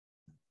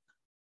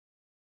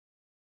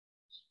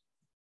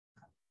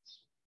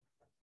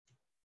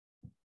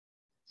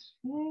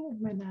Okay,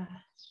 I'm gonna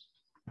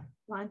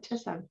launch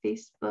us on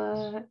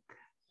Facebook.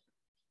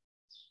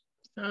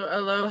 So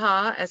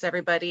aloha, as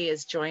everybody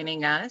is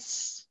joining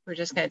us. We're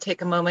just going to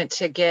take a moment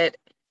to get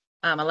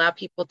allow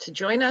people to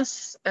join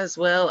us, as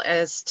well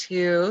as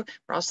to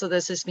also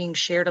this is being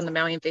shared on the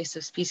Maui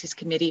Invasive Species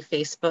Committee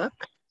Facebook.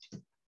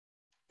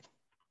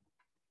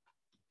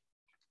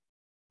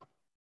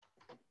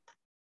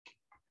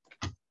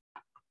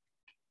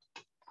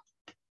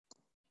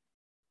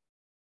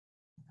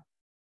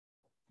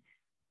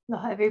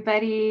 Aloha,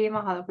 everybody.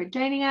 Mahalo for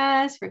joining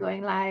us. We're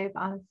going live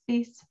on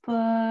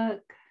Facebook,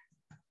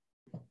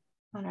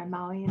 on our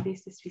Maui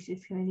Invasive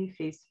Species Committee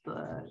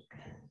Facebook.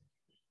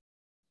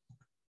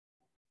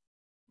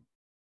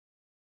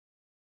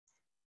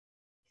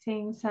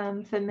 Seeing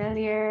some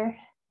familiar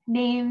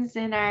names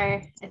in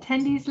our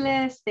attendees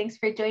list. Thanks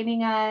for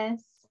joining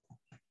us.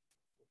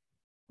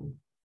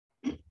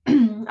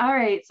 All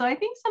right, so I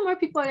think some more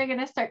people are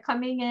gonna start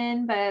coming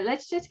in, but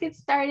let's just get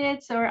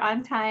started so we're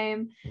on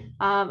time.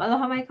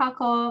 Aloha mai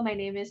kako, my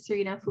name is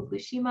Serena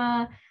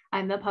Fukushima.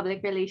 I'm the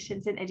Public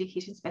Relations and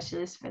Education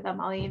Specialist for the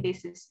Maui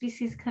Invasive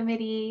Species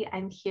Committee.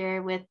 I'm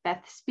here with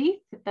Beth Spieth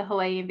with the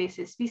Hawaii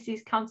Invasive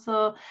Species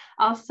Council,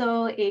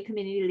 also a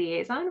community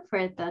liaison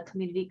for the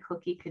Community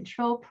Coqui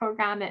Control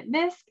Program at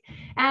MISC.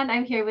 And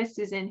I'm here with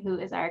Susan, who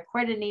is our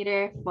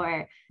coordinator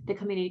for the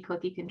Community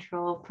Coqui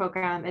Control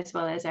Program, as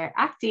well as our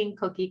acting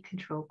Coqui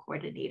Control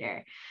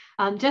Coordinator.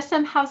 Just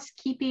some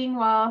housekeeping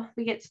while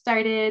we get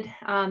started.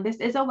 This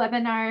is a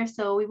webinar,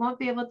 so we won't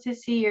be able to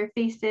see your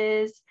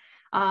faces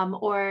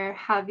or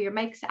have your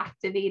mics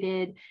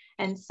activated.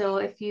 And so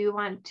if you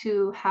want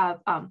to have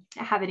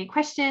any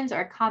questions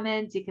or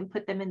comments, you can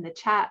put them in the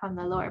chat on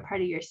the lower part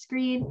of your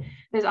screen.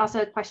 There's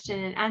also a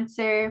question and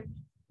answer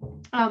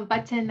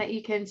button that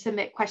you can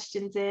submit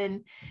questions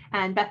in,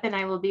 and Beth and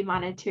I will be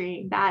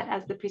monitoring that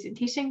as the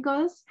presentation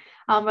goes.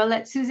 We'll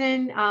let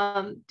Susan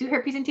do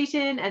her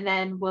presentation, and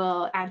then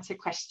we'll answer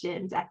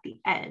questions at the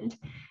end.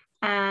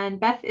 And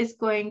Beth is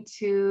going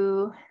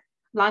to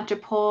launch a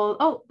poll.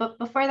 Oh, but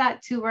before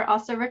that too, we're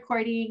also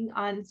recording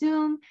on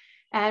Zoom,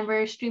 and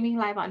we're streaming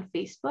live on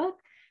Facebook.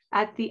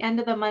 At the end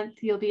of the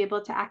month, you'll be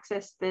able to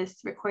access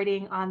this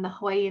recording on the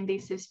Hawaii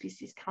Invasive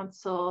Species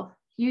Council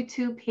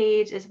YouTube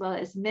page, as well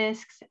as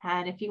MISC's.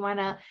 And if you want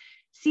to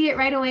see it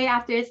right away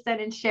after it's done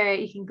and share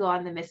it, you can go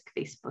on the MISC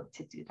Facebook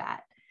to do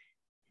that.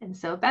 And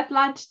so Beth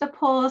launched the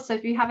poll. So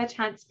if you have a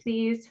chance,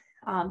 please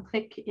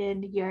click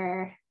in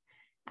your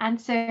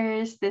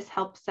answers. This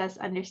helps us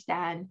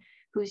understand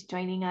who's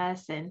joining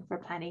us and for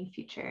planning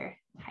future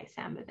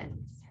HISAM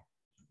events.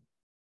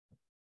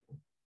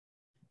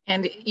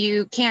 And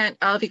you can't,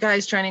 all of you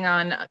guys joining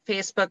on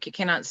Facebook, you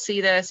cannot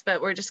see this,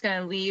 but we're just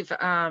going to leave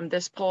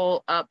this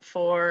poll up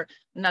for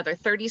another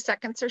 30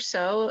 seconds or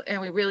so.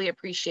 And we really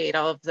appreciate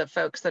all of the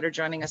folks that are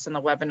joining us in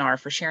the webinar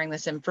for sharing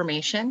this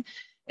information.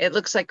 It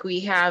looks like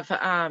we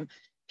have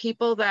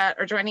people that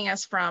are joining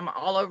us from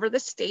all over the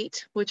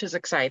state, which is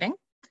exciting,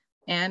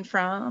 and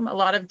from a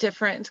lot of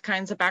different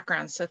kinds of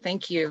backgrounds. So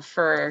thank you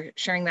for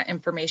sharing that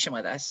information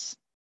with us.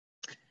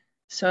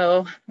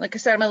 So like I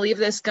said, I'm gonna leave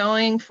this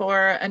going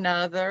for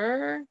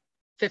another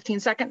 15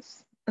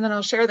 seconds, and then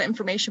I'll share the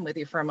information with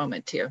you for a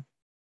moment too.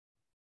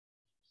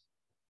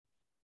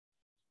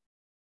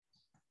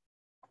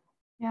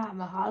 Yeah,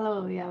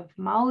 mahalo. We have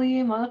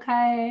Maui,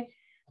 Molokai,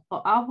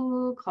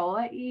 Oahu,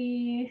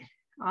 Kauai.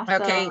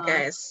 Awesome. Okay,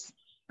 guys,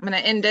 I'm gonna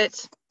end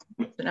it.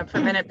 It's been up for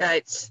a minute,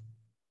 but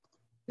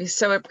we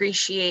so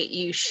appreciate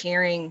you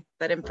sharing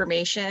that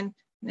information.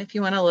 And if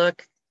you wanna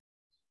look,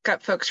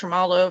 got folks from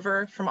all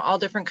over, from all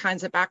different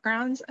kinds of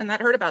backgrounds, and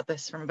that heard about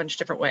this from a bunch of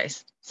different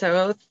ways.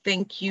 So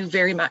thank you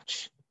very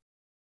much.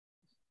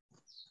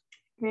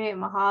 Great,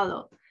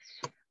 mahalo.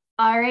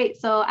 All right,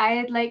 so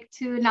I'd like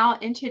to now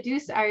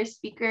introduce our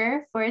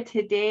speaker for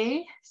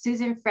today.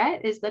 Susan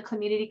Frett is the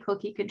Community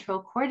Coqui Control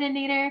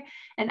Coordinator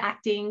and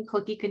Acting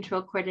Coqui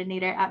Control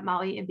Coordinator at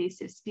Maui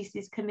Invasive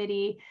Species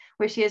Committee,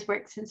 where she has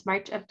worked since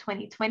March of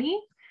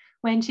 2020.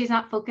 When she's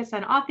not focused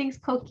on all things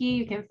Coqui,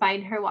 you can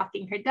find her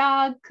walking her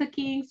dog,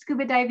 cooking,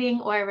 scuba diving,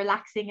 or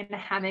relaxing in a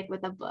hammock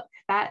with a book.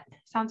 That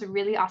sounds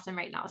really awesome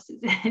right now,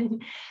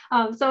 Susan.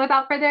 So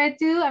without further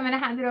ado, I'm going to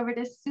hand it over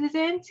to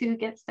Susan to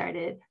get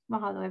started.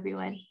 Mahalo,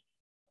 everyone.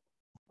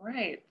 All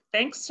right,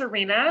 thanks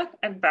Serena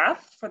and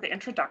Beth for the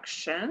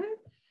introduction.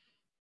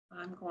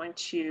 I'm going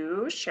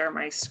to share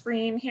my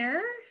screen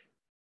here.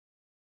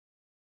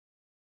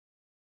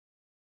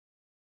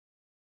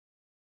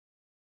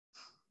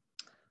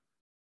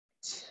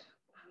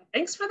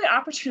 Thanks for the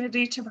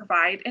opportunity to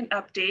provide an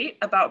update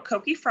about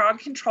Coqui frog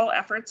control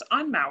efforts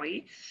on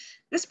Maui.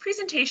 This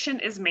presentation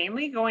is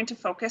mainly going to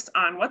focus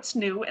on what's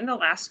new in the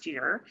last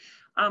year.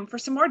 For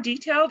some more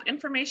detailed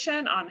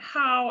information on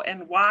how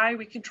and why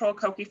we control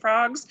Coqui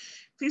frogs,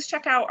 please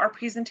check out our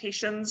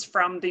presentations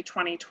from the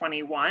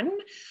 2021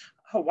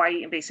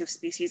 Hawaii Invasive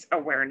Species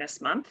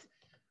Awareness Month.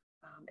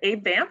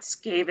 Abe Vance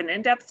gave an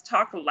in-depth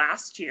talk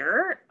last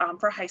year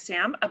for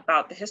HISAM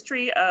about the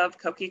history of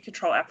Coqui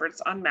control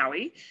efforts on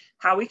Maui,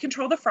 how we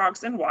control the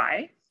frogs and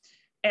why.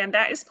 And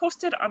that is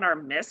posted on our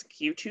MISC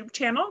YouTube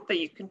channel that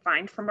you can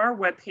find from our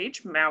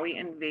webpage,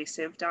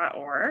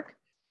 mauiinvasive.org.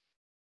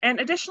 And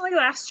additionally,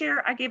 last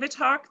year, I gave a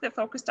talk that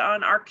focused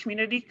on our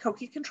community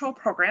Coqui control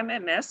program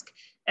at MISC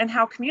and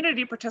how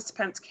community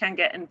participants can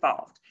get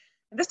involved.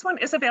 And this one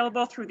is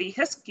available through the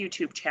HISC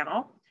YouTube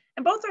channel.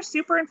 And both are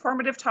super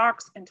informative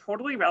talks and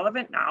totally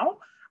relevant now.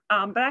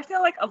 But I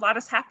feel like a lot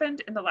has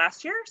happened in the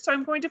last year, so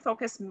I'm going to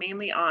focus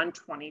mainly on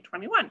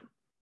 2021.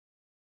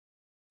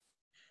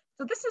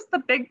 So this is the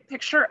big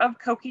picture of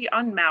Coqui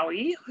on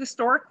Maui,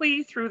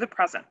 historically through the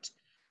present.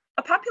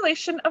 A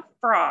population of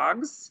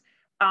frogs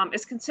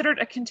is considered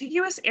a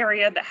contiguous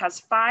area that has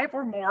 5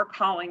 or more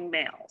calling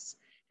males.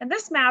 And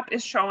this map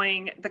is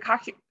showing the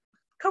Coqui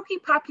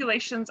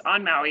populations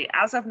on Maui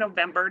as of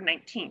November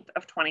 19th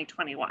of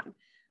 2021,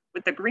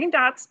 with the green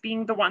dots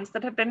being the ones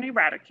that have been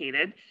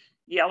eradicated,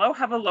 yellow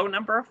have a low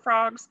number of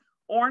frogs,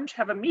 orange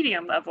have a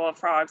medium level of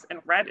frogs,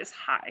 and red is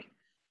high.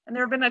 And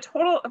there have been a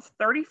total of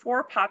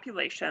 34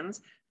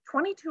 populations,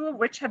 22 of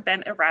which have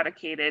been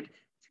eradicated,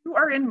 2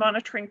 are in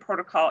monitoring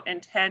protocol,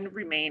 and 10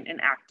 remain in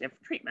active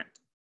treatment.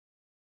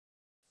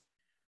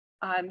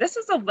 This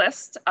is a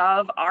list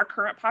of our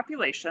current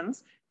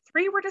populations.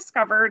 3 were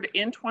discovered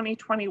in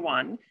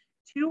 2021,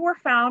 2 were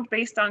found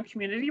based on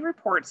community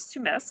reports to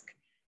MISC,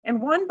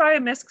 and 1 by a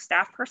MISC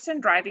staff person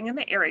driving in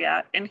the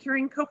area and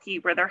hearing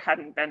Coqui where there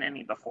hadn't been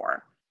any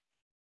before.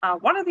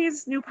 One of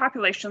these new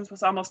populations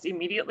was almost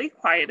immediately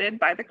quieted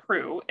by the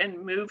crew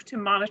and moved to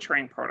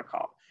monitoring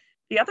protocol.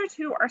 The other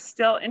 2 are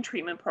still in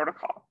treatment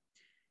protocol.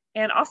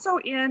 And also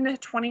in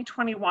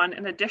 2021,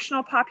 an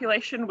additional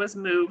population was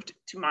moved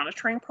to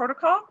monitoring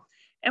protocol.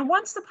 And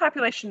once the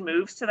population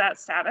moves to that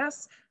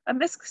status, a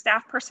MISC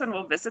staff person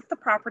will visit the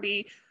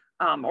property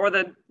or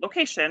the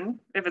location,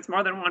 if it's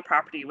more than one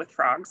property with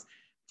frogs,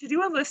 to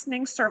do a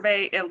listening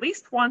survey at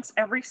least once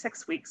every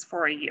 6 weeks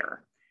for a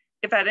year.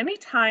 If at any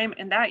time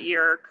in that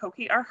year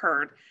Coqui are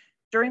heard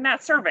during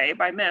that survey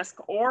by MISC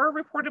or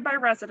reported by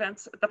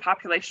residents, the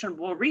population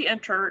will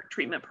re-enter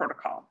treatment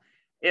protocol.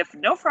 If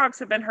no frogs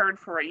have been heard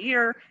for a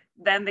year,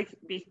 then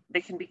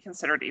they can be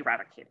considered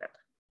eradicated.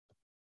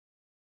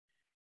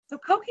 So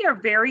Coqui are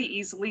very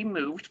easily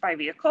moved by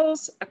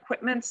vehicles,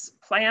 equipments,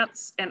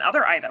 plants, and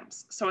other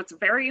items. So it's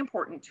very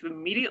important to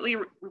immediately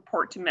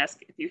report to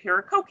MISC if you hear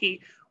a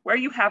Coqui where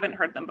you haven't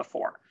heard them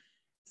before.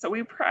 So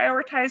we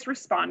prioritize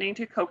responding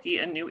to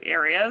Coqui in new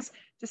areas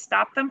to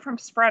stop them from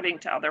spreading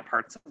to other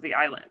parts of the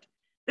island.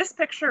 This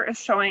picture is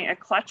showing a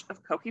clutch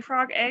of Coqui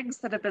frog eggs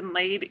that have been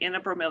laid in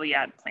a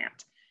bromeliad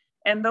plant.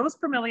 And those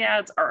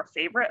bromeliads are a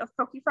favorite of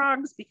Coqui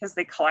frogs because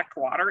they collect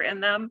water in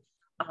them.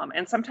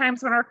 And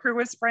sometimes when our crew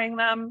is spraying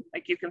them,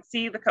 like you can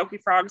see the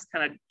Coqui frogs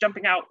kind of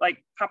jumping out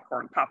like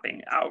popcorn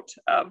popping out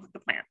of the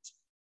plant.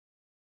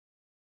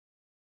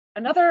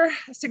 Another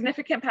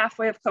significant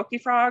pathway of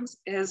Coqui frogs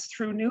is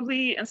through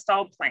newly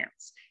installed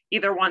plants,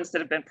 either ones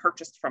that have been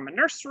purchased from a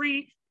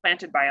nursery,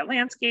 planted by a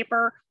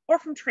landscaper, or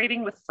from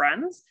trading with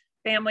friends,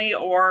 family,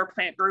 or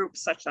plant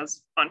groups such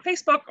as on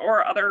Facebook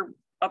or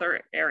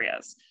other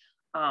areas.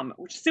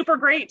 Which is super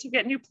great to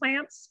get new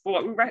plants. But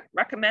what we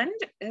recommend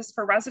is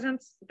for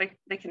residents,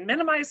 they can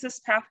minimize this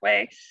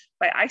pathway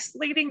by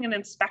isolating and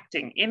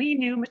inspecting any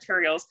new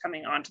materials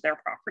coming onto their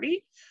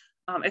property.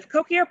 If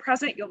Coqui are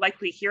present, you'll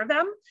likely hear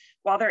them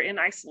while they're in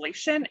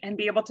isolation and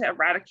be able to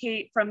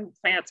eradicate from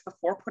plants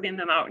before putting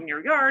them out in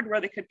your yard where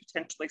they could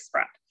potentially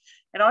spread.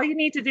 And all you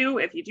need to do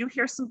if you do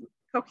hear some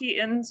Coqui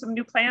in some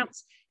new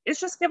plants is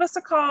just give us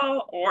a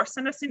call or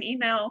send us an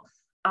email.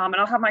 And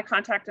I'll have my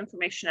contact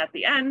information at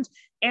the end,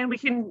 and we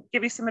can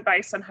give you some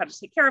advice on how to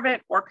take care of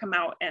it or come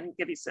out and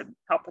give you some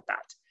help with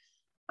that.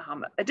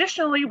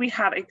 Additionally, we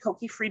have a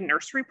Coqui-free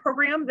nursery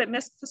program that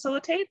MISC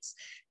facilitates,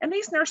 and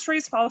these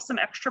nurseries follow some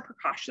extra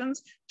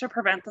precautions to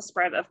prevent the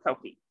spread of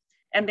Coqui.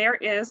 And there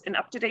is an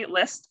up-to-date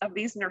list of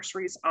these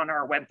nurseries on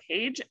our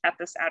webpage at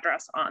this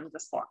address on the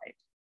slide.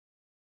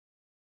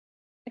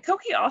 The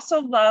Coqui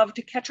also love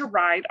to catch a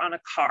ride on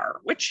a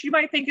car, which you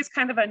might think is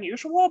kind of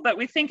unusual, but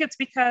we think it's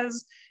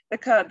because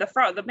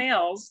the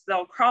males,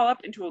 they'll crawl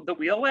up into the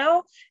wheel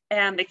well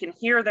and they can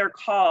hear their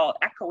call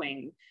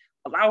echoing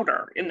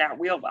louder in that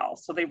wheel well.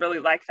 So they really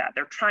like that.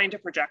 They're trying to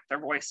project their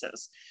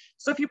voices.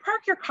 So if you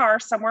park your car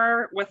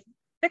somewhere with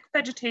thick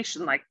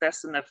vegetation like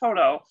this in the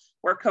photo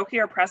where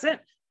Coqui are present,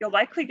 you'll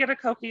likely get a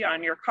Coqui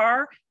on your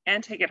car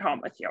and take it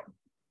home with you.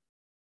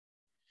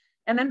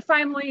 And then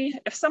finally,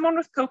 if someone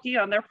with Coqui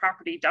on their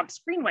property dumps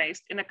green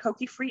waste in a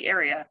Coqui-free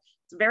area,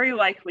 it's very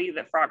likely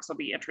that frogs will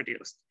be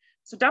introduced.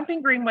 So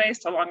dumping green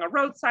waste along a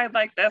roadside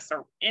like this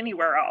or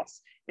anywhere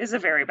else is a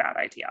very bad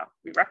idea.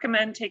 We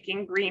recommend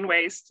taking green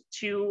waste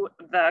to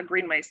the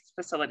green waste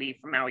facility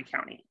from Maui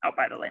County out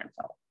by the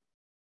landfill.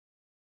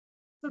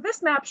 So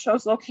this map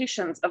shows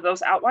locations of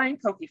those outlying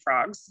Coqui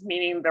frogs,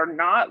 meaning they're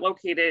not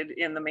located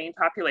in the main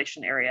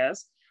population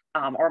areas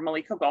or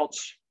Maliko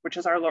Gulch, which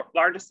is our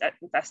largest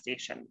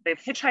infestation. They've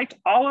hitchhiked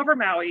all over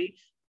Maui.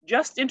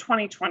 Just in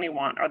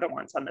 2021 are the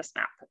ones on this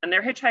map, and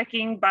they're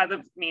hitchhiking by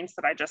the means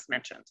that I just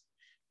mentioned.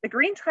 The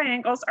green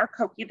triangles are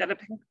Coqui that have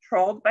been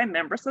controlled by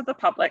members of the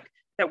public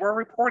that were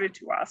reported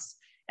to us,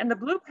 and the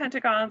blue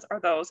pentagons are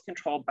those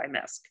controlled by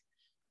MISC.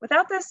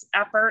 Without this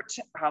effort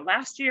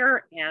last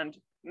year and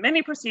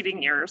many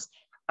preceding years,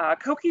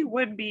 Coqui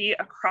would be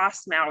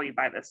across Maui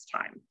by this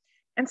time.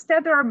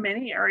 Instead, there are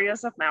many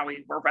areas of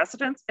Maui where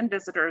residents and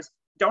visitors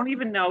don't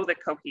even know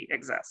that Coqui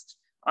exist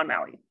on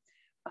Maui.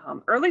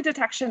 Early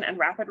detection and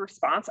rapid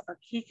response are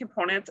key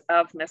components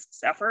of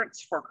MISC's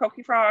efforts for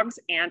Coqui frogs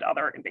and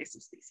other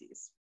invasive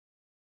species.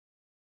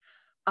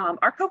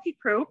 Our Coqui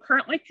crew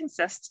currently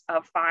consists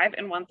of 5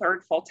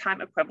 1/3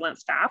 full-time equivalent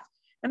staff,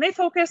 and they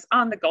focus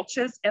on the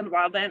gulches and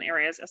wildland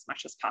areas as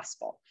much as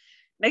possible.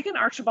 Megan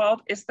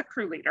Archibald is the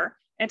crew leader,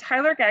 and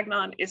Tyler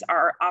Gagnon is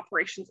our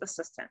operations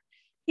assistant.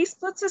 He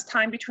splits his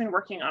time between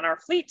working on our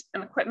fleet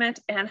and equipment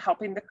and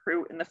helping the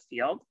crew in the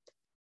field.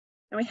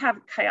 And we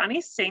have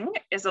Kayani Singh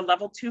is a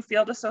level 2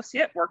 field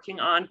associate working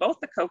on both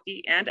the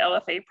Coqui and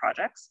LFA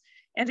projects.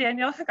 And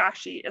Danielle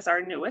Higashi is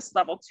our newest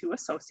level 2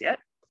 associate.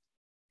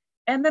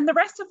 And then the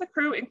rest of the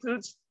crew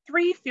includes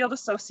 3 field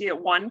associate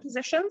 1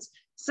 positions.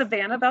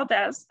 Savannah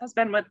Valdez has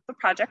been with the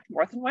project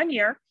more than 1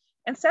 year,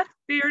 and Seth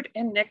Beard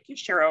and Nick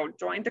Yashiro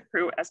joined the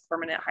crew as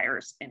permanent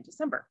hires in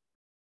December.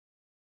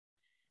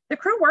 The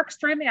crew works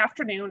during the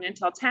afternoon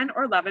until 10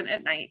 or 11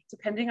 at night,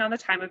 depending on the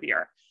time of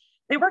year.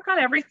 They work on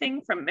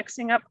everything from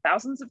mixing up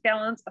thousands of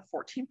gallons of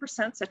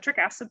 14% citric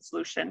acid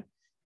solution,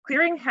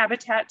 clearing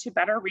habitat to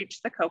better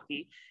reach the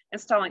Coqui,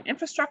 installing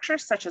infrastructure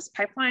such as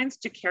pipelines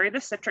to carry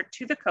the citric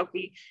to the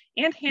Coqui,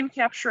 and hand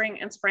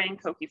capturing and spraying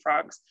Coqui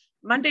frogs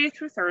Monday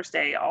through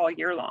Thursday all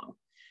year long.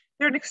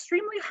 They're an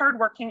extremely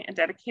hardworking and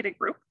dedicated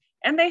group,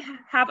 and they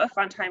have a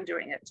fun time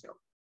doing it too.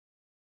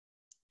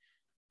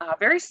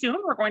 Very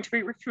soon, we're going to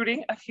be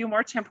recruiting a few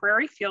more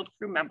temporary field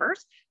crew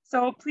members.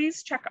 So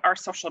please check our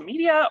social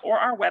media or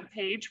our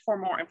webpage for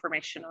more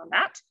information on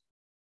that.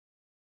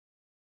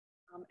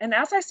 And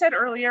as I said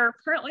earlier,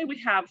 currently we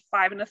have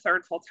 5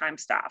 1/3 full-time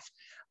staff.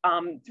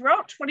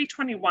 Throughout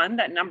 2021,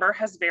 that number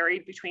has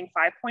varied between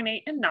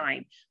 5.8 and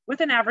 9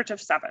 with an average of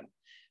 7.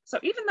 So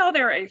even though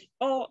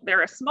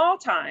they're a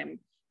small-time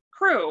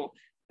crew,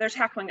 they're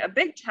tackling a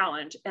big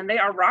challenge, and they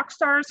are rock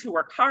stars who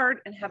work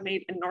hard and have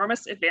made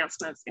enormous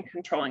advancements in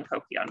controlling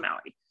Coqui on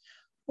Maui.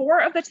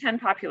 4 of the 10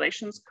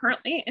 populations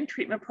currently in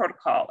treatment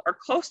protocol are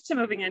close to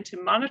moving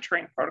into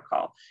monitoring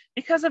protocol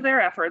because of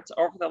their efforts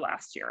over the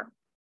last year.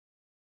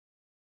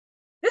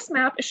 This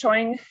map is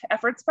showing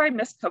efforts by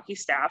MISC Coqui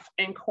staff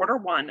in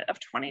Q1 of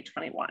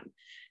 2021.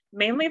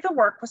 Mainly the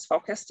work was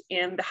focused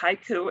in the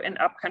haiku and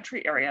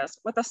upcountry areas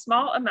with a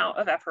small amount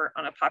of effort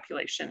on a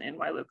population in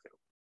Wailuku.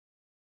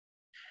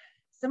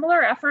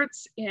 Similar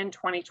efforts in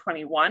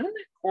 2021,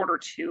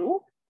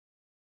 Q2.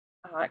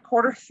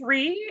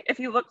 Q3, if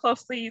you look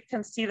closely, you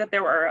can see that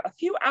there were a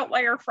few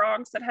outlier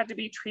frogs that had to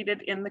be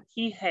treated in the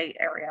Kihei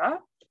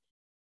area.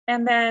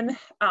 And then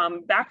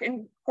back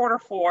in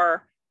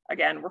Q4,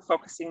 again, we're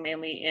focusing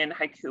mainly in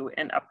haiku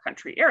and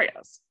upcountry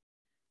areas.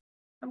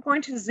 I'm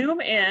going to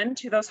zoom in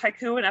to those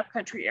haiku and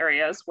upcountry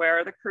areas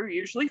where the crew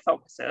usually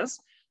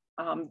focuses.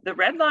 The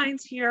red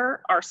lines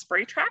here are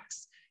spray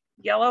tracks.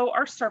 Yellow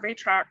are survey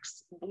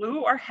tracks,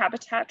 blue are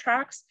habitat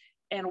tracks,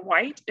 and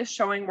white is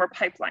showing where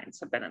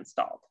pipelines have been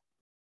installed.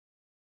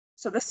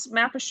 So this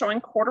map is showing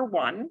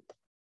Q1,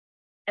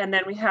 and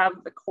then we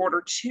have the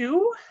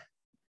Q2,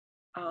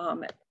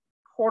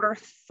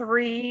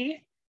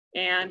 Q3,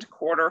 and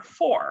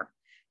Q4.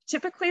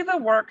 Typically the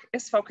work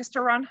is focused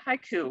around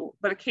haiku,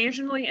 but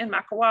occasionally in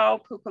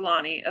Makawao,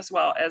 Pukalani, as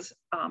well as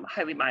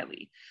Haile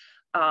Maile.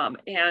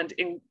 And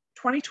in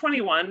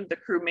 2021, the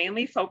crew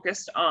mainly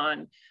focused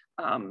on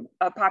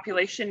a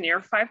population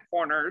near Five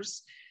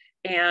Corners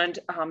and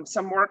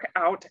some work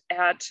out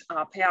at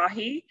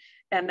Peahi,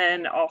 and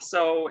then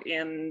also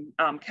in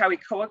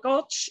Kauikoa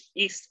Gulch,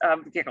 east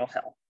of Giggle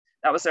Hill.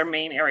 That was their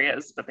main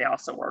areas, but they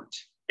also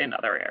worked in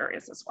other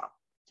areas as well.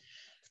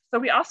 So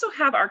we also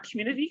have our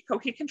community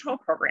Coqui control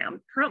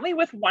program, currently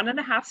with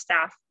 1.5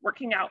 staff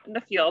working out in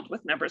the field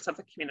with members of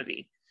the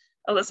community.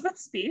 Elizabeth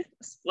Spieth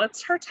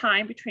splits her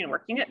time between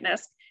working at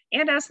MISC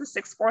and as the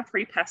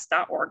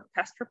 643pest.org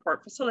pest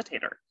report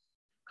facilitator.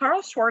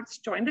 Carl Schwartz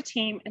joined the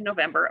team in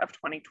November of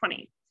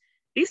 2020.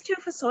 These two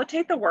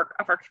facilitate the work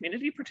of our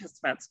community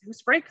participants who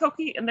spray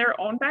Coqui in their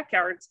own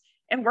backyards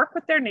and work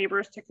with their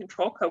neighbors to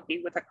control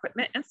Coqui with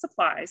equipment and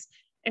supplies,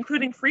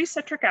 including free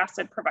citric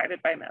acid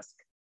provided by MISC.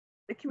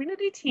 The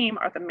community team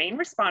are the main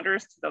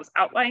responders to those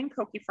outlying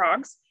Coqui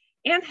frogs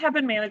and have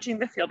been managing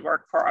the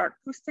fieldwork for our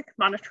acoustic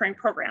monitoring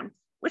program,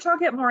 which I'll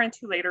get more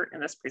into later in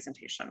this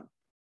presentation.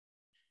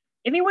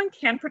 Anyone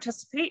can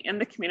participate in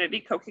the community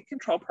Coqui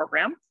control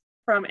program,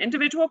 from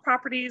individual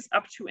properties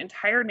up to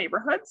entire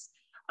neighborhoods.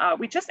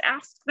 We just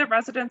ask that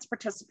residents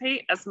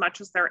participate as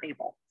much as they're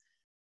able.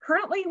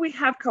 Currently, we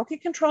have Coqui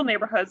control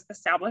neighborhoods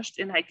established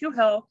in Haiku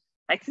Hill,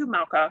 Haiku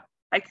Mauka,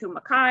 Haiku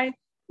Makai,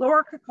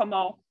 Lower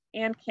Kokomo,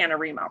 and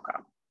Cannery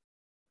Mauka.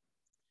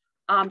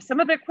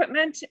 Some of the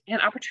equipment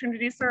and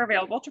opportunities that are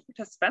available to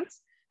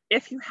participants.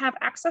 If you have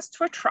access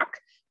to a truck,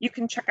 you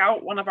can check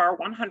out one of our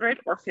 100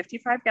 or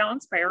 55-gallon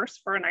sprayers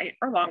for a night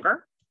or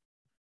longer.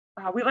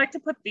 We like to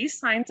put these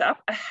signs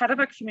up ahead of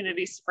a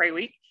community spray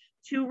week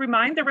to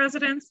remind the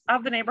residents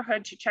of the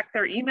neighborhood to check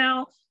their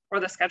email or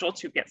the schedule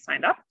to get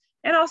signed up,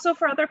 and also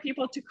for other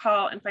people to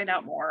call and find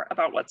out more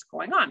about what's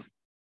going on.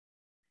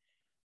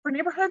 For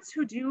neighborhoods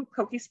who do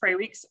Coqui spray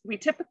weeks, we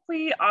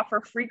typically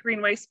offer free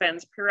greenway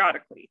spins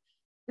periodically.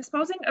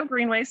 Disposing of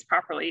greenways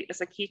properly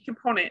is a key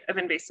component of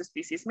invasive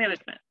species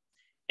management.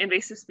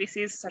 Invasive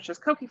species such as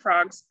coqui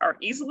frogs are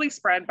easily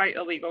spread by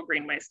illegal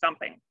greenway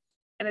dumping.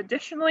 And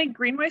additionally,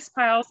 greenway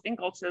piles and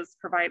gulches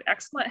provide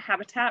excellent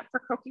habitat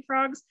for coqui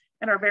frogs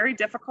and are very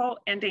difficult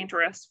and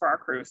dangerous for our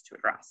crews to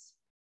address.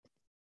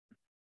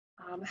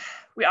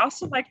 We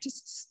also like to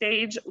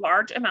stage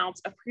large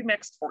amounts of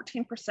premixed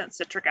 14%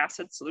 citric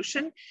acid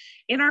solution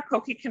in our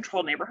coqui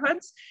control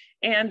neighborhoods.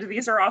 And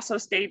these are also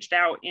staged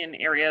out in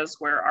areas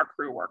where our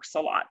crew works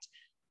a lot.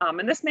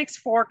 And this makes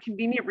for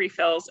convenient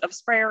refills of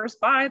sprayers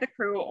by the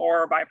crew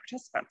or by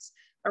participants.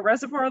 A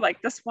reservoir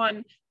like this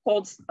one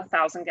holds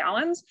 1,000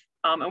 gallons,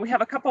 and we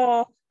have a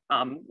couple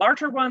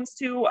larger ones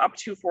too, up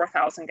to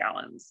 4,000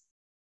 gallons.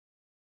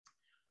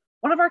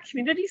 One of our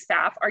community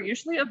staff are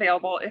usually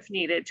available if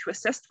needed to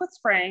assist with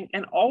spraying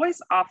and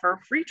always offer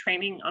free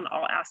training on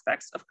all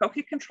aspects of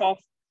coqui control,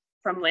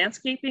 from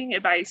landscaping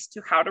advice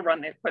to how to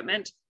run the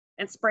equipment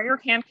and spray or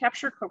hand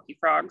capture coqui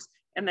frogs,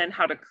 and then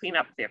how to clean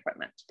up the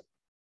equipment.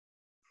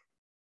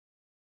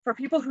 For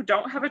people who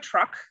don't have a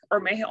truck or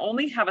may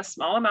only have a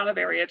small amount of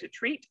area to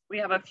treat, we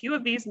have a few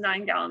of these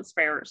 9-gallon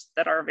sprayers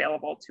that are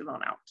available to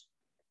loan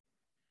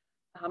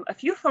out. A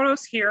few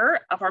photos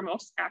here of our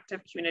most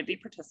active community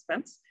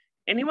participants.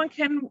 Anyone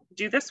can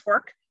do this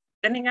work.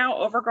 Thinning out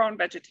overgrown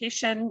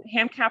vegetation,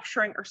 hand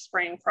capturing or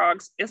spraying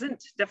frogs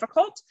isn't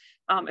difficult,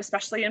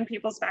 especially in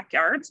people's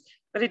backyards,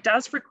 but it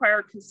does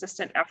require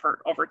consistent effort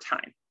over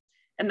time.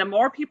 And the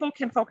more people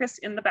can focus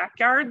in the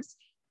backyards,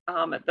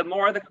 the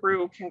more the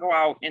crew can go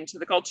out into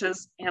the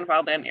gulches and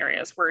wildland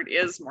areas where it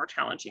is more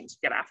challenging to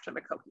get after the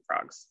coqui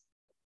frogs.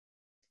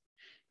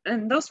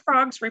 And those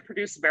frogs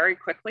reproduce very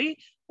quickly,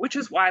 which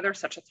is why they're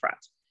such a threat.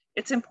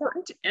 It's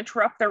important to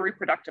interrupt their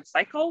reproductive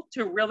cycle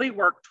to really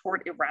work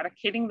toward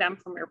eradicating them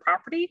from your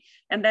property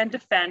and then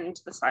defend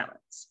the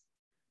silence.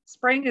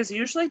 Spraying is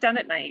usually done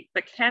at night,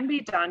 but can be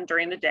done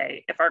during the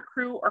day if our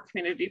crew or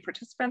community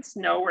participants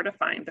know where to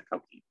find the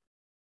coqui.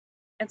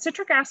 And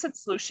citric acid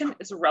solution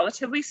is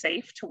relatively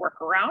safe to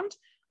work around.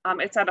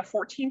 It's at a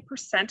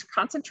 14%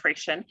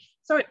 concentration,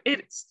 so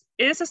it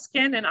is a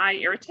skin and eye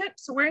irritant,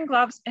 so wearing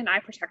gloves and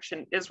eye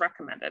protection is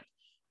recommended.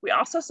 We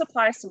also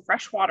supply some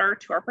fresh water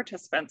to our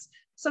participants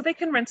so they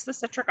can rinse the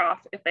citric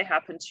off if they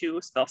happen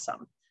to spill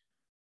some.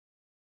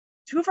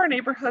 2 of our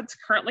neighborhoods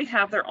currently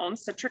have their own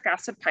citric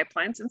acid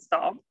pipelines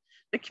installed.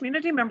 The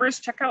community members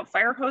check out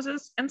fire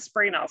hoses and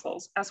spray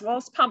nozzles, as well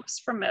as pumps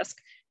from MISC,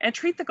 and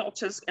treat the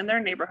gulches in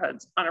their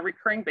neighborhoods on a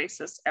recurring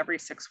basis every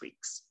 6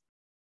 weeks.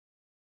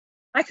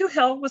 Haiku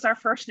Hill was our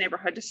first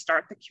neighborhood to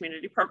start the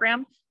community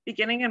program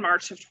beginning in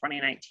March of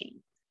 2019.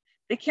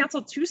 They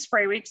canceled 2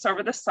 spray weeks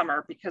over the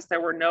summer because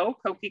there were no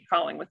coqui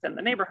calling within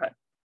the neighborhood.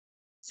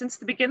 Since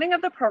the beginning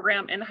of the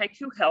program in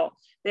Haiku Hill,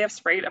 they have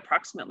sprayed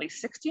approximately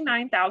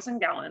 69,000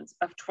 gallons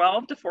of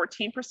 12 to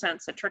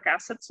 14% citric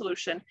acid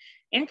solution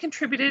and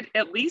contributed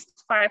at least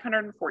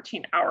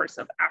 514 hours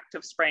of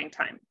active spraying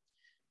time.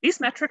 These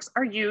metrics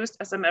are used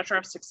as a measure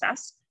of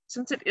success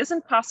since it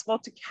isn't possible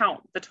to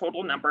count the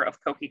total number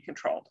of coqui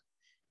controlled.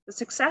 The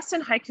success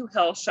in Haiku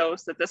Hill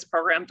shows that this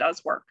program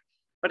does work,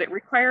 but it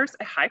requires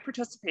a high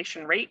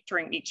participation rate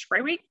during each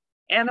spray week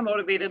and a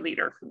motivated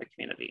leader from the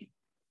community.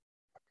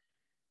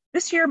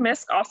 This year,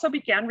 MISC also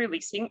began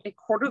releasing a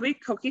quarterly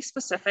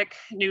coqui-specific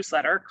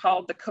newsletter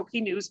called the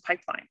Coqui News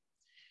Pipeline.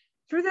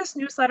 Through this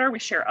newsletter, we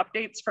share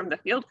updates from the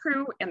field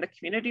crew and the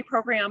community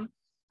program,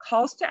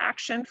 calls to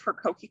action for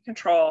coqui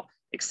control,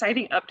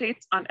 exciting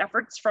updates on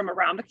efforts from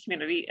around the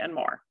community, and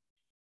more.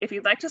 If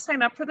you'd like to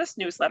sign up for this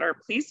newsletter,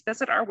 please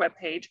visit our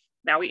webpage,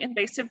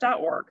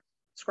 mauiinvasive.org,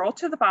 scroll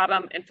to the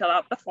bottom and fill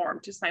out the form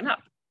to sign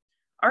up.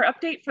 Our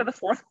update for the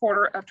 4th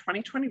quarter of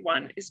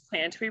 2021 is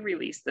planned to be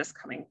released this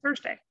coming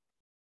Thursday.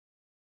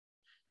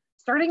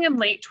 Starting in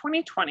late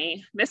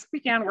 2020, MISC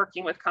began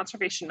working with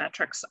Conservation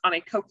Metrics on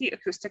a coqui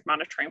acoustic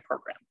monitoring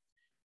program.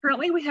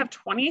 Currently, we have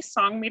 20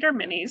 song meter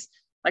minis,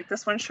 like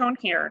this one shown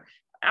here,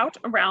 out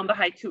around the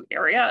Haiku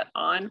area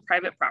on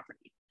private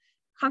property.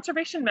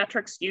 Conservation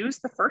Metrics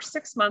used the first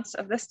 6 months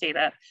of this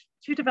data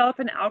to develop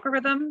an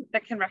algorithm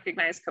that can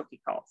recognize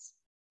coqui calls.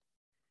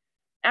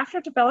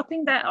 After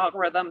developing that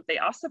algorithm, they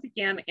also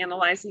began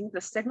analyzing the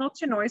signal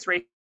to noise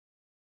ratio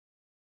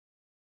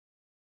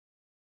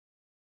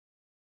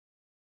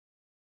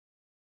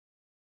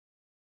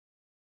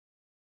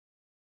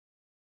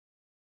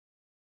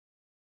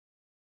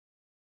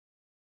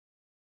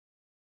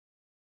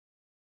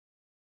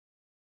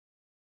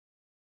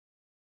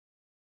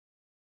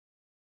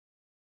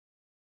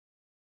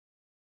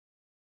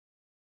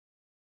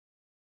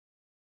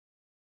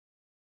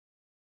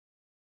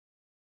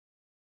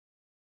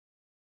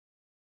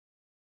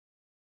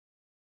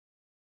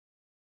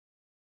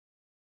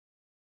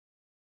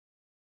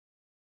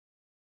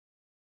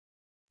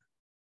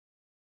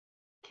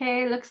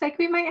Okay, looks like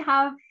we might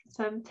have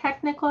some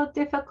technical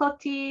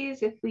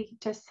difficulties. If we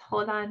just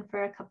hold on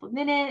for a couple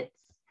minutes.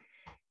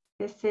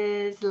 This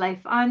is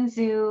life on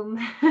Zoom.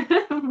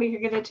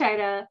 We're gonna try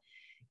to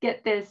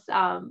get this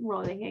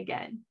rolling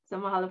again. So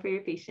mahalo for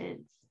your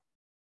patience.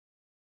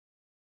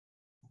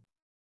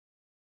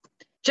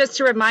 Just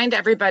to remind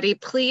everybody,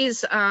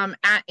 please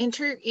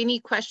enter any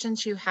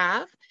questions you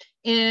have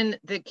in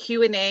the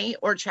Q&A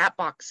or chat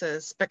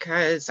boxes,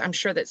 because I'm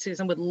sure that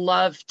Susan would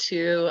love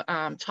to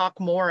talk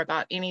more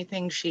about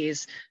anything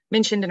she's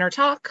mentioned in her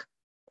talk.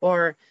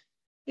 Or,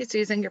 hey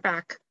Susan, you're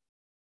back.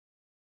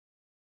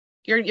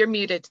 You're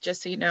muted,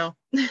 just so you know.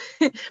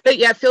 But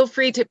yeah, feel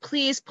free to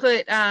please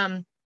put,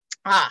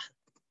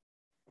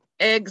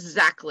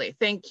 exactly.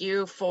 Thank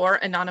you for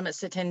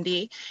anonymous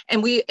attendee.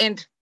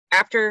 And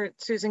after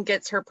Susan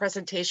gets her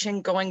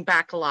presentation going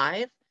back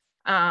live,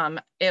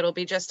 it'll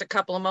be just a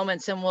couple of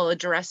moments and we'll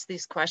address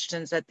these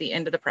questions at the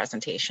end of the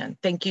presentation.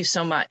 Thank you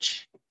so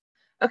much.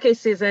 Okay,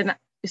 Susan,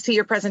 you see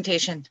your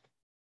presentation.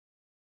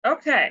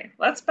 Okay,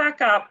 let's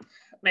back up.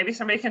 Maybe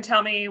somebody can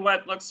tell me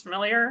what looks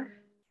familiar.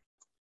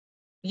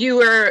 You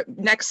were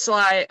next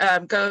slide,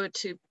 go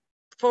to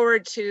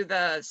forward to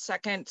the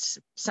second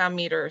sound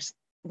meters.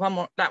 One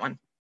more, that one.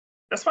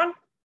 This one?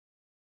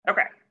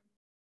 Okay.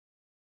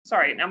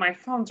 Sorry, now my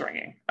phone's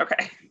ringing.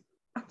 Okay.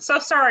 I'm so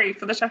sorry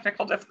for the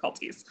technical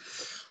difficulties.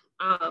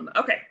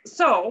 Okay,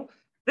 so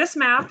this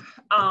map,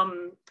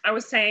 I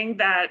was saying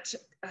that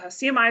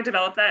CMI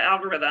developed that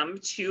algorithm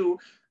to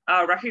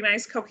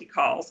recognize Coqui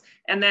calls.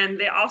 And then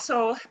they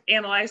also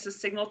analyze the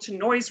signal to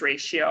noise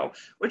ratio,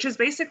 which is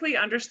basically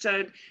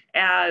understood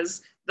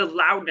as the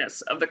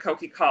loudness of the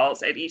Coqui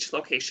calls at each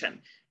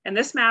location. And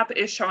this map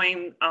is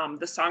showing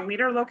the song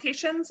meter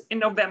locations in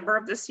November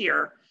of this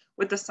year,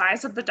 with the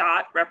size of the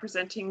dot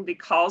representing the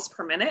calls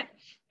per minute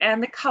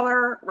and the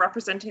color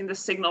representing the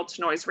signal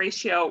to noise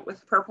ratio,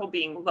 with purple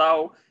being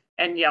low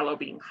and yellow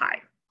being high.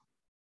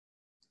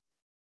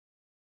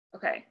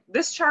 Okay,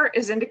 this chart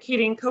is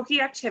indicating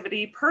Coqui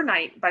activity per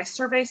night by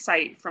survey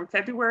site from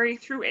February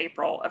through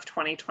April of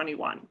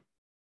 2021.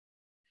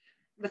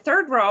 The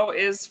third row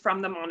is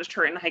from the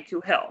monitor in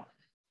Haiku Hill.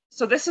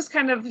 So this is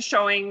kind of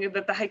showing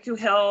that the Haiku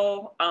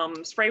Hill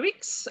spray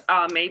weeks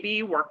may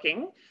be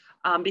working.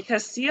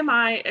 Because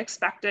CMI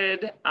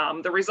expected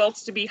the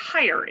results to be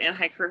higher in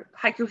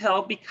Haiku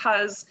Hill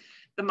because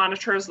the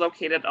monitor is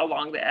located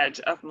along the edge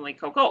of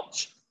Maliko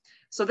Gulch.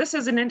 So this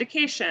is an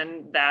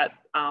indication that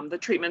the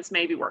treatments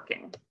may be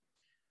working,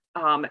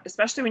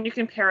 especially when you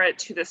compare it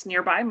to this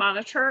nearby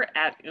monitor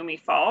at Umi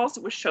Falls,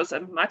 which shows a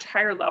much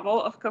higher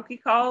level of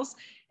Coqui calls,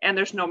 and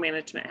there's no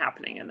management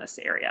happening in this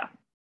area.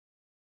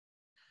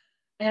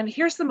 And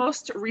here's the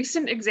most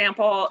recent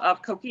example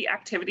of Coqui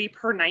activity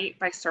per night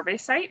by survey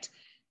site.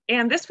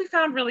 And this we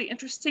found really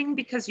interesting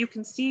because you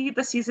can see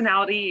the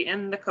seasonality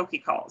in the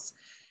Coqui calls.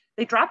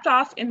 They dropped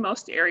off in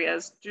most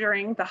areas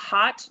during the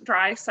hot,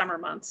 dry summer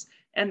months,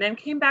 and then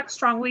came back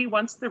strongly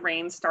once the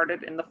rain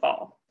started in the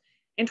fall.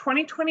 In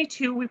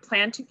 2022, we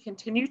plan to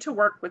continue to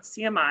work with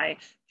CMI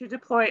to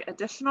deploy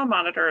additional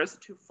monitors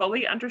to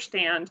fully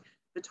understand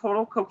the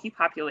total Coqui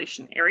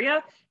population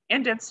area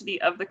and density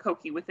of the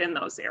Coqui within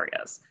those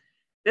areas.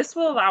 This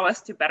will allow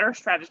us to better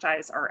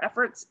strategize our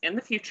efforts in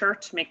the future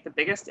to make the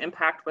biggest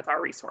impact with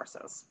our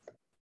resources.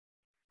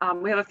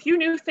 We have a few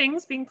new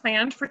things being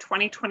planned for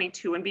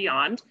 2022 and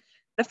beyond.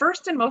 The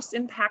first and most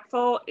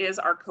impactful is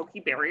our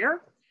Coqui barrier.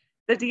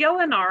 The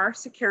DLNR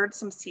secured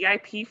some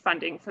CIP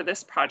funding for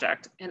this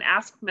project and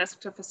asked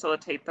MISC to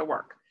facilitate the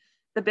work.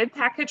 The bid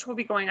package will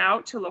be going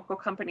out to local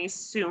companies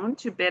soon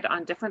to bid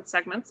on different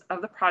segments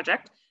of the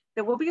project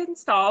that will be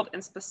installed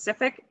in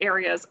specific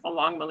areas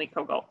along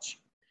Maliko Gulch.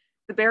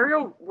 The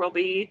barrier will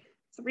be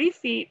 3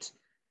 feet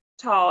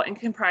tall and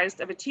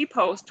comprised of a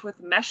T-post with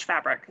mesh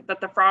fabric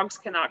that the frogs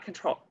cannot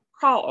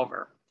crawl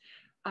over.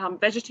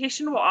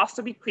 Vegetation will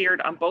also be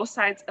cleared on both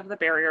sides of the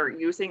barrier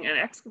using an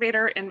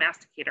excavator and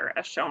masticator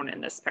as shown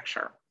in this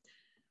picture.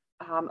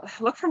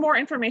 Look for more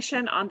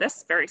information on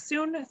this very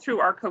soon through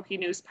our Coqui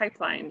News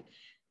pipeline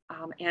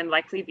and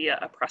likely via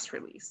a press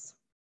release.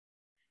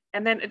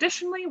 And then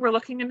additionally, we're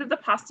looking into the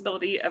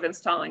possibility of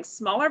installing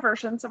smaller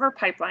versions of our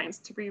pipelines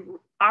to be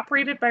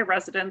operated by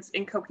residents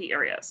in Coqui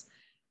areas.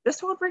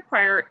 This will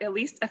require at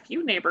least a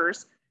few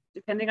neighbors,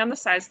 depending on the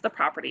size of the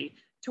property,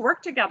 to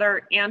work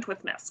together and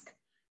with MISC.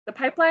 The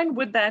pipeline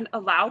would then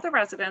allow the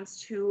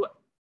residents to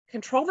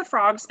control the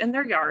frogs in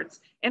their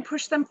yards and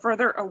push them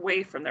further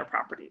away from their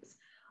properties.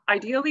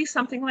 Ideally,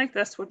 something like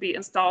this would be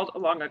installed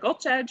along a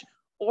gulch edge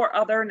or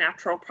other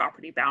natural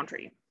property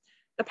boundary.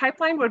 The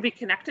pipeline would be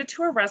connected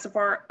to a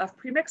reservoir of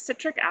premixed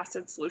citric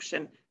acid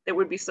solution that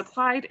would be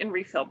supplied and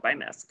refilled by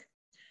MISC.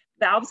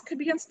 Valves could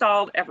be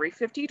installed every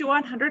 50 to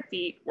 100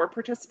 feet where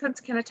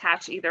participants can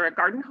attach either a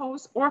garden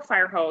hose or a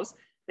fire hose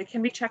that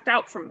can be checked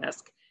out from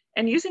MISC.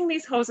 And using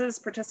these hoses,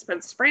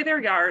 participants spray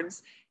their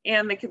yards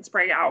and they can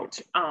spray out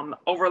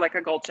over like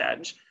a gulch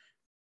edge.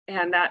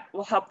 And that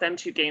will help them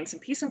to gain some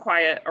peace and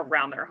quiet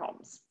around their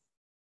homes.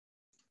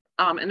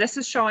 And this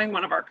is showing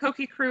one of our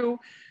Coqui crew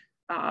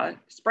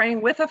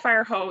spraying with a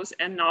fire hose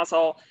and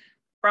nozzle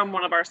from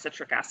one of our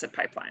citric acid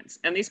pipelines.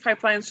 And these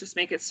pipelines just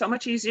make it so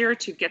much easier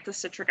to get the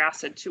citric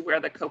acid to where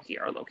the Coqui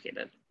are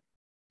located.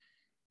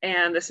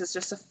 And this is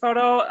just a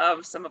photo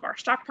of some of our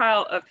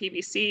stockpile of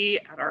PVC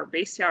at our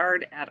base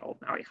yard at Old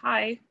Maui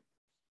High.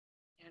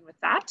 And with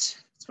that,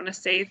 I just want to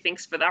say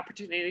thanks for the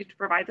opportunity to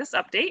provide this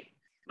update.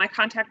 My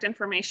contact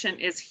information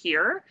is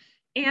here.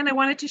 And I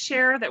wanted to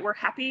share that we're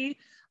happy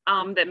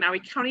that Maui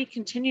County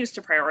continues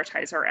to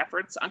prioritize our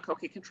efforts on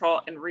Coqui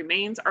control and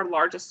remains our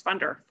largest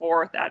funder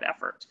for that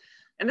effort.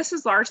 And this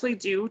is largely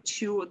due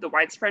to the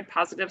widespread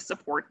positive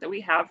support that we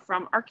have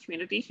from our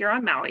community here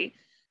on Maui.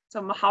 So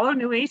mahalo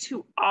nui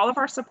to all of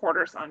our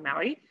supporters on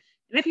Maui.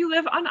 And if you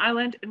live on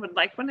island and would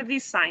like one of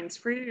these signs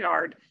for your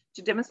yard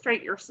to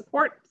demonstrate your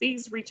support,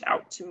 please reach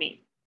out to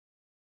me.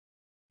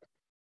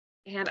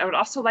 And I would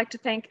also like to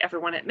thank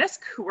everyone at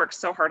MISC who works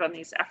so hard on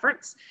these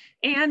efforts,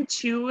 and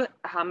to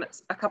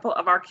a couple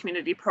of our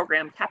community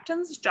program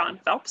captains, John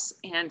Phelps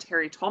and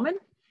Harry Tolman,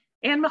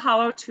 and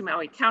mahalo to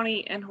Maui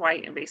County and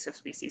Hawaii Invasive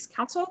Species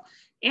Council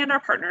and our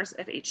partners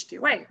at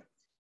H2A.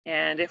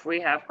 And if we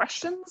have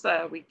questions,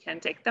 we can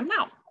take them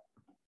now.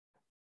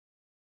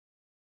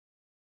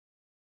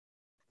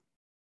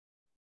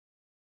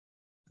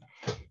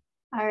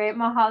 All right,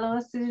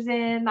 mahalo,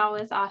 Susan, that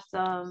was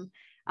awesome.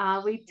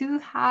 We do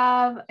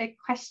have a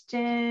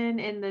question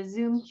in the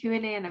Zoom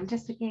Q&A, and I'm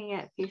just looking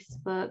at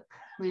Facebook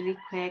really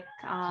quick.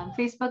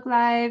 Facebook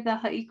Live, the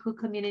Ha'iku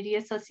Community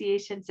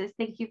Association says,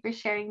 thank you for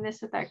sharing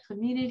this with our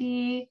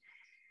community.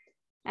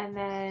 And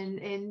then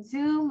in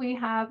Zoom, we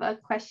have a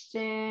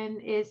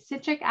question, is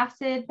citric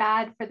acid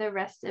bad for the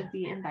rest of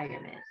the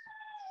environment?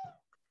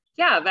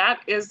 Yeah,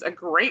 that is a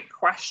great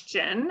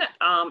question,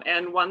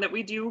 and one that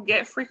we do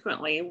get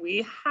frequently.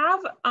 We have,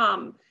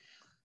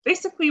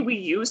 basically we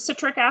use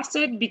citric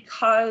acid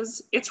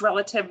because it's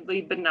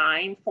relatively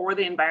benign for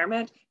the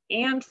environment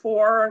and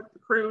for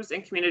crews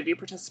and community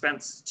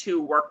participants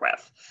to work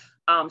with.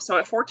 So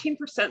at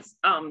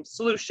 14%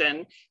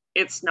 solution,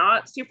 it's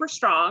not super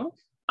strong.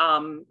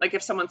 Like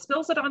if someone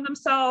spills it on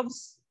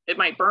themselves, it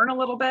might burn a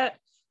little bit.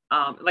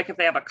 Like if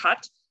they have a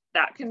cut,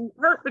 that can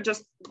hurt, but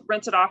just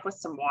rinse it off with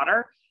some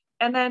water.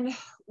 And then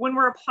when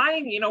we're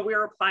applying,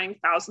 we're applying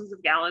thousands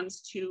of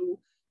gallons to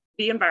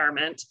the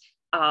environment,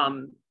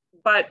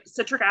 but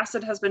citric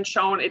acid has been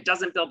shown it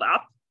doesn't build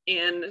up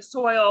in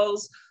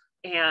soils,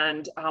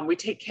 and we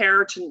take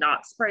care to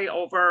not spray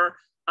over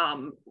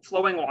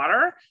flowing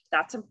water.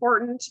 That's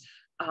important.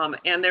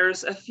 And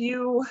there's a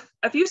few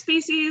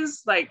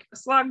species like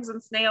slugs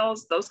and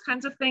snails, those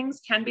kinds of things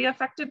can be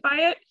affected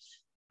by it.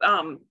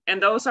 And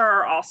those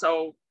are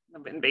also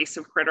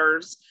invasive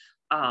critters.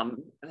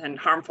 And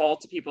harmful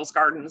to people's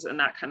gardens and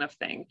that kind of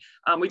thing.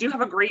 We do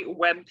have a great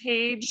web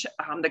page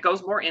that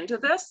goes more into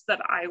this that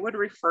I would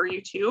refer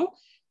you to,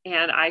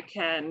 and I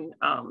can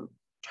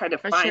try to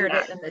find that. I shared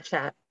it in the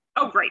chat.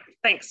 Oh, great.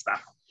 Thanks,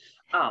 Beth.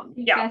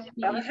 Yeah,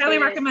 I highly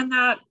recommend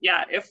that.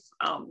 Yeah, if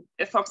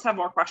folks have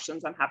more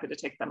questions, I'm happy to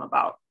take them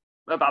about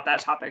that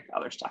topic,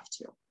 other stuff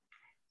too.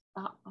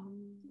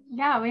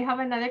 Yeah, we have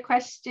another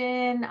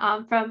question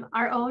from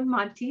our own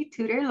Monty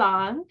Tudor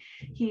Long.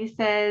 He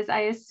says,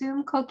 I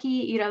assume Coqui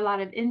eat a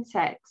lot of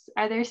insects.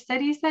 Are there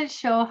studies that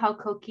show how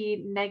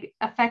Coqui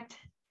affect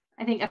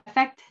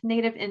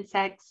native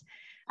insects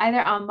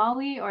either on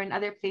Maui or in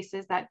other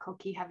places that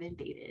Coqui have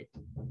invaded?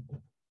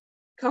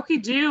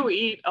 Coqui do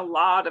eat a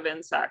lot of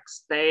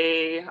insects.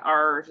 They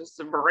are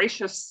just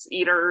voracious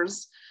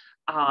eaters,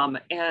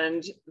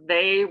 and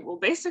they will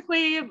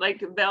basically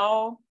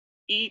they'll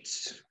eat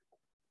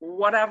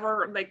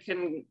whatever they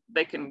can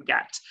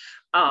get.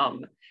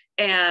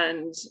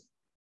 And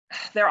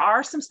there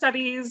are some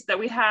studies that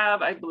we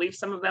have, I believe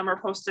some of them are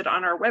posted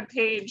on our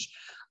webpage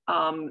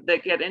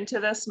that get into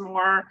this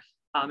more.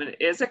 It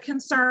is a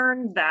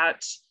concern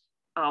that,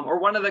 or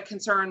one of the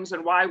concerns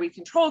and why we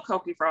control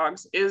Coqui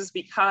frogs is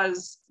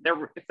because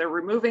if they're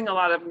removing a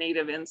lot of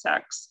native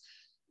insects,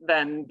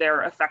 then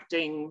they're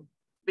affecting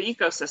the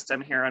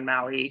ecosystem here in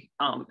Maui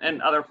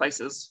and other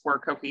places where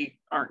Coqui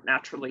aren't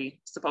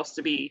naturally supposed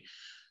to be.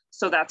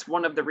 So that's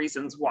one of the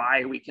reasons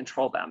why we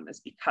control them, is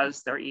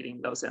because they're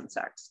eating those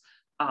insects.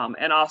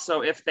 And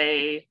also if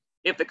the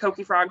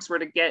Coqui frogs were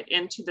to get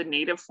into the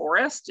native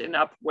forest and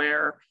up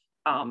where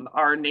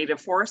our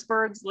native forest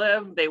birds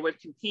live, they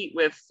would compete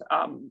with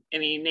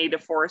any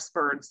native forest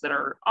birds that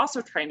are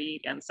also trying to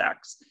eat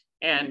insects.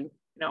 And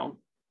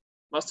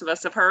most of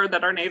us have heard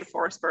that our native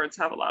forest birds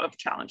have a lot of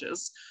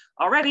challenges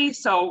already,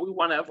 so we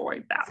want to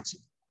avoid that.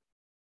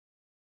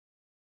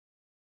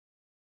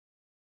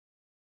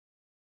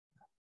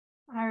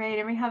 All right,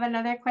 and we have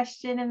another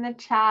question in the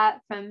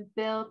chat from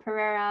Bill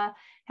Pereira.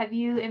 Have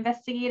you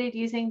investigated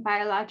using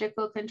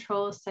biological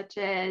controls such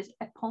as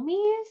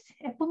epomies?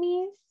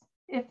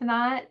 If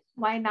not,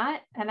 why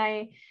not? And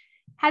I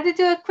had to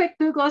do a quick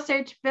Google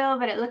search, Bill,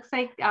 but it looks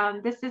like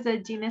this is a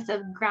genus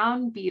of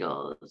ground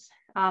beetles.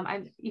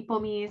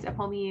 Epomies,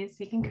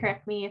 you can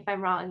correct me if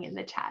I'm wrong in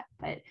the chat,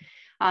 but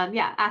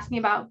yeah, asking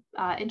about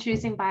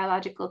introducing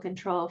biological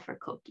control for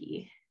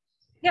Coqui.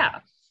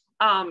 Yeah.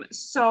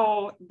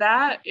 So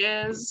that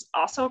is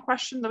also a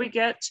question that we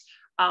get.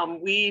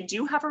 We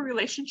do have a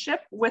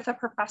relationship with a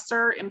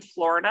professor in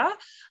Florida,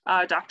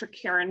 Dr.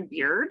 Karen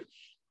Beard,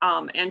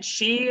 and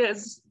she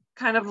is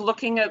kind of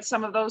looking at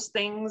some of those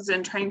things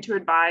and trying to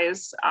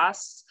advise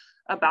us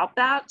about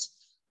that.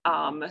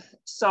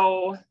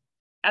 So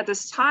at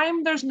this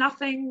time, there's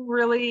nothing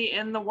really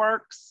in the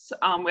works.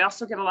 We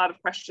also get a lot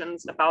of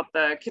questions about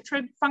the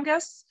chytrid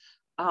fungus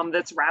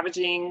that's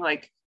ravaging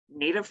like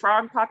native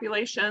frog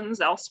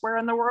populations elsewhere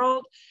in the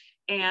world.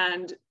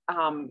 And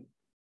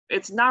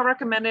it's not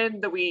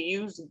recommended that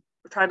we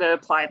try to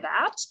apply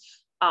that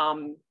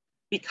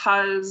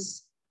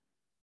because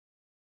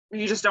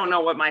you just don't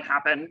know what might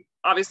happen.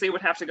 Obviously, it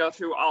would have to go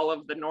through all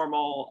of the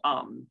normal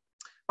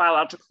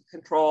biological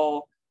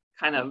control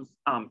kind of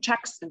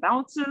checks and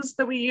balances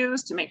that we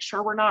use to make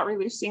sure we're not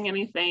releasing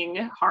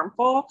anything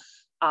harmful.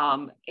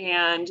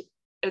 And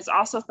it's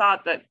also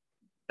thought that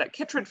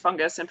chytrid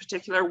fungus in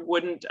particular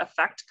wouldn't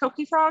affect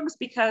coqui frogs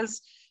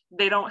because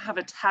they don't have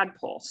a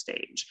tadpole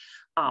stage.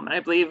 And I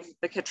believe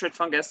the chytrid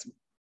fungus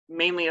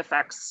mainly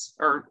affects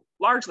or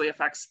largely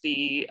affects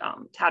the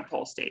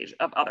tadpole stage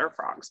of other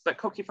frogs, but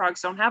coqui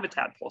frogs don't have a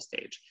tadpole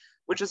stage,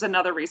 which is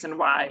another reason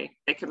why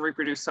they can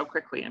reproduce so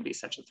quickly and be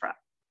such a threat.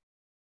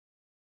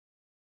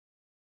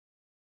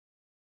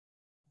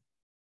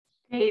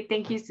 Great,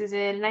 thank you,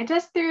 Susan. And I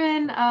just threw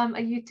in a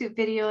YouTube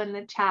video in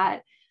the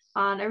chat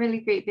on a really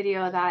great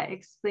video that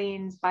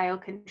explains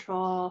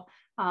biocontrol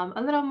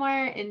a little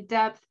more in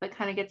depth, but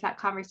kind of gets that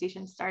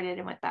conversation started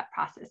and what that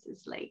process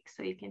is like.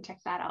 So you can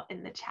check that out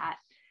in the chat.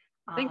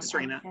 Thanks,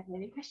 Serena. If you have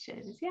any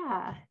questions,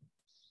 yeah.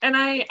 And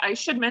I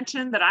should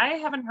mention that I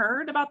haven't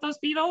heard about those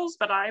beetles,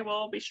 but I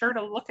will be sure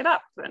to look it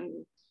up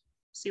and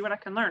see what I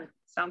can learn.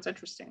 Sounds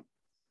interesting.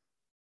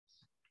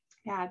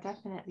 Yeah,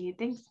 definitely.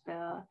 Thanks,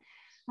 Bill.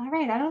 All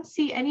right, I don't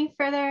see any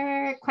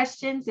further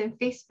questions in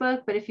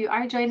Facebook, but if you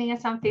are joining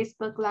us on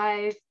Facebook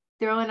Live,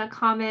 throw in a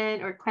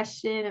comment or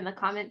question in the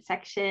comment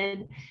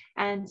section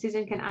and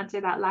Susan can answer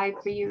that live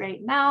for you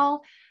right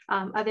now.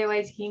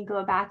 Otherwise, you can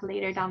go back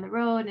later down the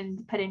road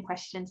and put in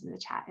questions in the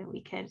chat and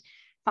we can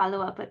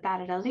follow up with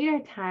that at a later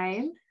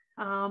time.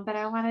 But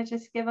I want to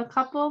just give a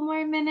couple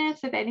more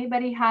minutes if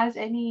anybody has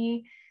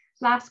any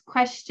last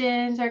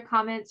questions or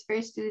comments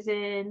for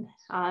Susan.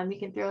 You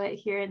can throw it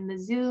here in the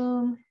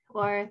Zoom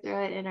or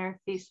throw it in our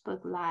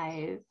Facebook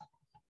Live.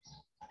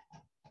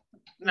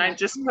 And I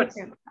just put,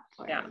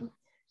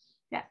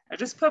 I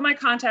just put my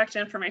contact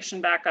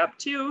information back up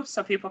too,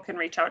 so people can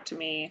reach out to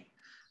me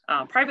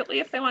privately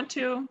if they want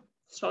to.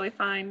 It's totally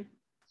fine.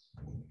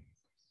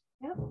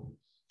 Yep.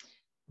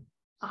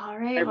 All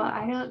right, well,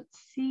 I don't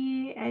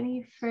see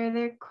any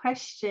further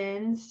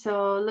questions.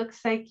 So it looks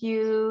like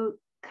you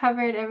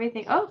covered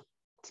everything. Oh,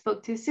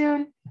 spoke too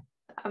soon.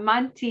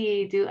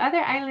 Monty, do other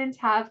islands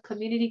have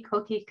community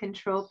coqui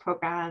control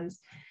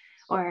programs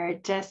or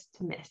just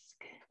MISC?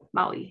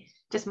 Maui,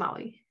 just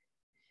Maui.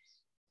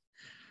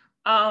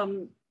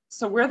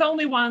 So we're the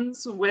only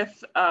ones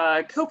with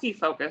a coqui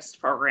focused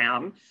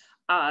program.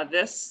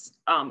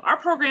 Our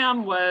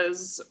program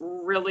was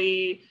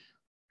really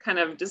kind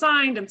of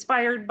designed,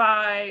 inspired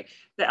by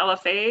the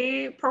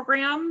LFA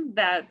program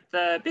that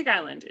the Big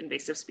Island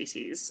Invasive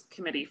Species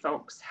Committee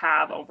folks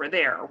have over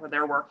there, where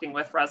they're working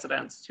with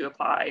residents to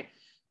apply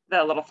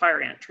the little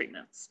fire ant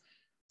treatments.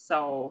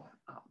 So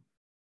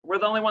we're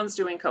the only ones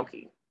doing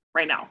coqui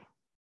right now.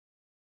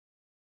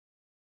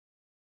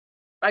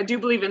 I do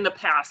believe in the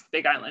past,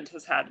 Big Island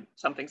has had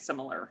something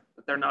similar,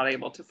 but they're not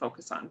able to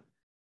focus on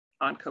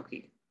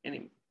coqui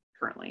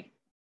currently.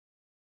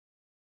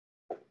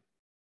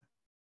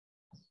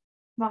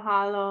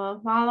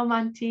 Mahalo, mahalo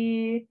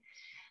Monty.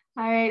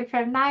 All right,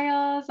 from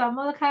Niles,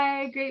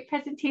 Molokai, great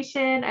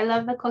presentation. I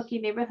love the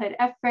coqui neighborhood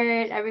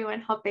effort.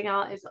 Everyone helping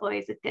out is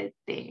always a good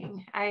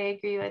thing. I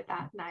agree with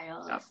that,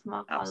 Niles. Yep,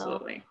 mahalo.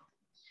 absolutely.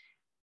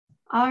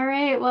 All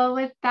right, well,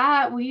 with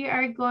that, we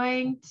are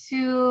going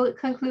to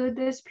conclude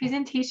this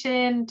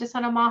presentation. Just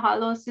want to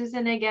mahalo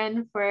Susan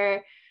again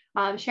for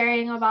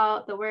sharing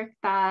about the work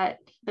that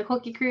the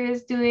Coqui crew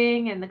is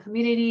doing and the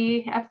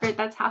community effort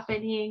that's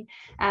happening.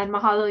 And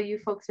mahalo you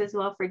folks as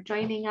well for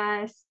joining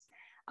us.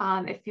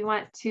 If you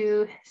want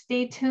to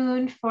stay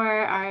tuned for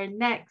our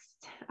next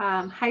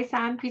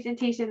HISAM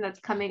presentation that's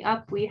coming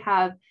up, we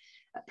have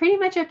pretty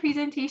much a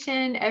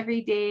presentation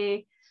every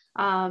day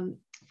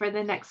for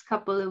the next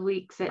couple of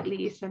weeks at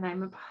least. And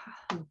I'm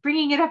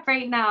bringing it up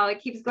right now.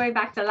 It keeps going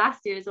back to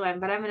last year's one,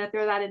 but I'm going to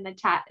throw that in the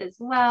chat as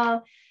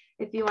well.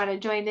 If you want to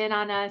join in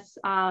on us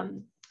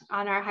on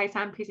our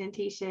HISAM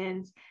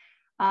presentations.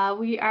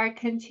 We are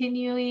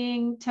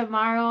continuing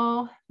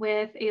tomorrow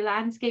with a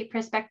landscape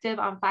perspective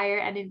on fire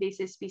and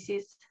invasive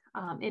species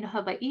in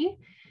Hawaii.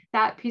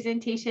 That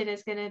presentation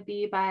is going to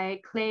be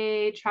by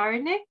Clay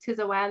Trawernick, who's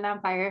a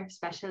wildland fire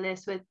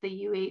specialist with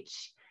the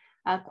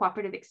UH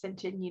Cooperative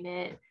Extension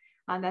Unit.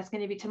 That's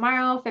going to be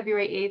tomorrow,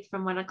 February 8th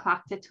from 1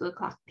 o'clock to 2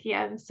 o'clock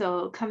p.m.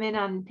 So come in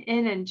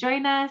and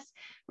join us.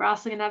 We're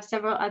also going to have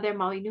several other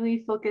Maui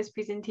Nui focused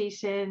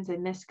presentations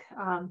and MISC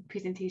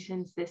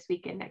presentations this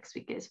week and next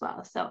week as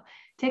well. So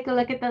take a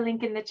look at the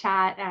link in the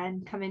chat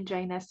and come and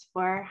join us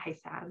for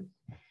HISAM.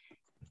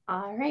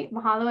 All right,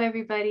 mahalo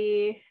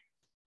everybody.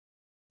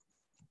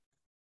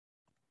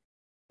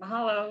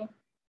 Mahalo.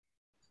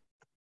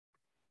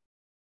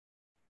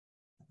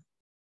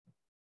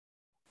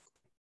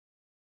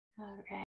 All right.